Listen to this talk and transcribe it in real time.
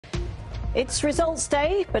It's results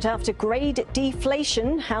day, but after grade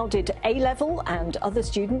deflation, how did A-level and other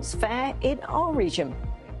students fare in our region?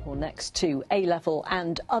 Well, next to A-level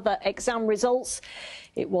and other exam results,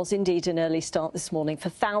 it was indeed an early start this morning for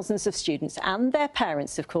thousands of students and their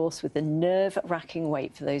parents, of course, with the nerve-wracking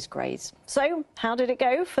wait for those grades. So, how did it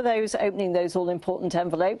go for those opening those all-important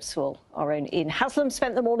envelopes? Well, our own Ian Haslam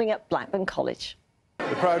spent the morning at Blackburn College.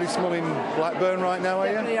 The proudest mum in Blackburn right now, are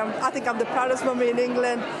you? Definitely, I think I'm the proudest mummy in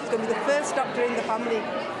England. It's going to be the first doctor in the family,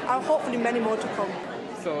 and hopefully many more to come.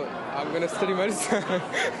 So I'm going to study medicine.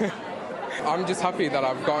 I'm just happy that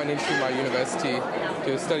I've gotten into my university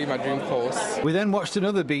to study my dream course. We then watched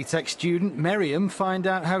another BTEC student, Miriam, find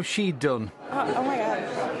out how she'd done. Oh my God,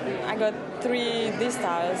 I got 3 D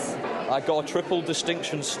stars. I got a triple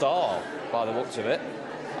distinction star by the looks of it.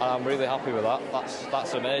 And I'm really happy with that.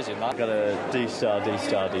 That's amazing. That. I got a D star, D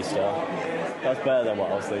star, D star. That's better than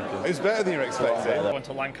what I was thinking. It's better than you were expecting. I went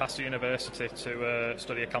to Lancaster University to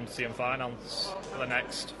study accountancy and finance for the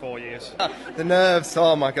next 4 years. The nerves,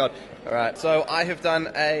 oh my God. Alright, so I have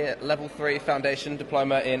done a level 3 foundation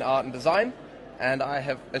diploma in art and design, and I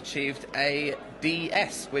have achieved a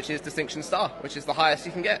DS, which is distinction star, which is the highest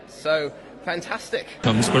you can get. So fantastic.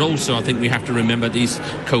 But also I think we have to remember these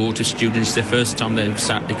cohort of students, the first time they've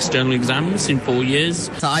sat external exams in 4 years.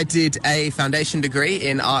 So I did a foundation degree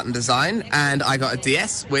in art and design, and I got a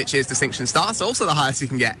DS, which is distinction star, so also the highest you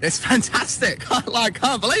can get. It's fantastic. I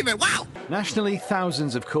can't believe it. Wow. Nationally,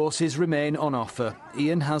 thousands of courses remain on offer.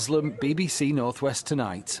 Ian Haslam, BBC Northwest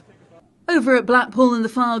Tonight. Over at Blackpool and the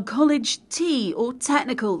TheFyldeCollege, T or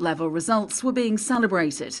technical level results were being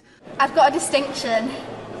celebrated. I've got a distinction.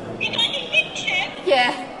 You got a distinction?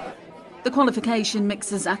 Yeah. The qualification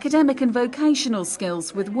mixes academic and vocational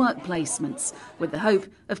skills with work placements, with the hope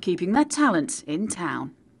of keeping their talent in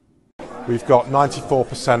town. We've got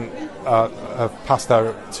 94% have passed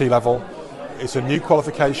their T-level. It's a new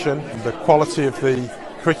qualification. The quality of the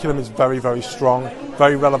curriculum is very, very strong,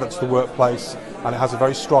 very relevant to the workplace, and it has a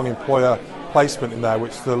very strong employer placement in there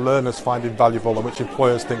which the learners find invaluable and which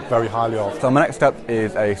employers think very highly of. So my next step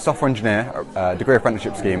is a software engineer degree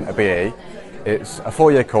apprenticeship scheme, a BE. It's a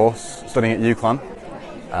 4-year course studying at UCLan.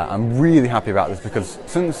 I'm really happy about this because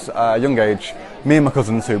since a young age, me and my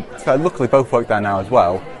cousins, who luckily both work there now as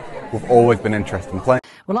well, we've always been interested in playing.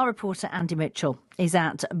 Well, our reporter Andy Mitchell is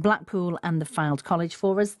at Blackpool and the TheFyldeCollege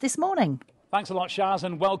for us this morning. Thanks a lot, Shaz,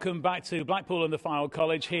 and welcome back to Blackpool and the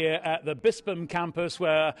TheFyldeCollege here at the Bispam campus,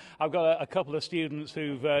 where I've got a couple of students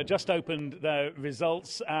who've just opened their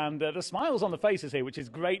results, and the smiles on the faces here, which is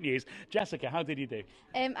great news. Jessica, how did you do?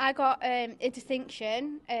 I got a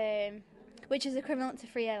distinction, which is equivalent to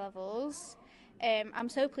 3 A-levels. I'm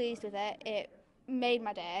so pleased with it. It made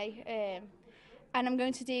my day. And I'm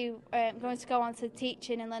going to go on to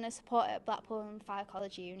teaching and learner support at Blackpool and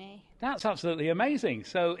TheFyldeCollege Uni. That's absolutely amazing.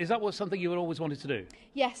 So is that something you had always wanted to do?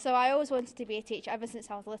 Yes, so I always wanted to be a teacher. Ever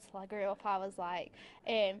since I was little, I grew up, I was like,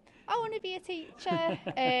 I want to be a teacher.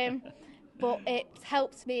 But it's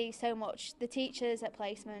helped me so much. The teachers at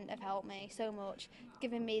placement have helped me so much,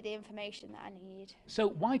 giving me the information that I need. So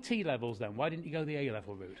why T-levels then? Why didn't you go the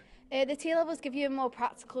A-level route? The T-levels give you a more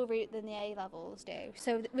practical route than the A-levels do.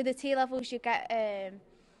 So with the T-levels you get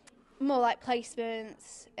more like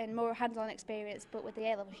placements and more hands-on experience, but with the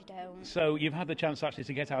A-levels you don't. So you've had the chance actually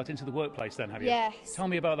to get out into the workplace then, have you? Yes. Tell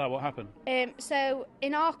me about that, what happened? So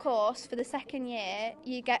in our course, for the second year,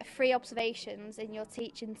 you get 3 observations in your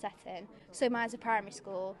teaching setting. So mine's a primary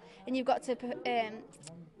school, and you've got to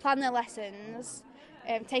plan the lessons,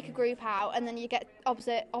 take a group out, and then you get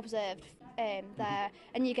observed there,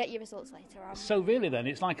 and you get your results later on. So really then,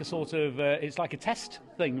 it's like a sort of, it's like a test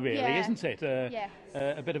thing really, yeah. Isn't it? Yeah.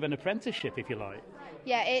 A bit of an apprenticeship, if you like.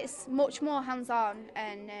 Yeah, it's much more hands-on,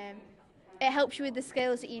 and it helps you with the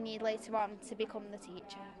skills that you need later on to become the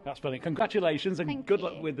teacher. That's brilliant. Congratulations and Thank good you.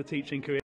 luck with the teaching career.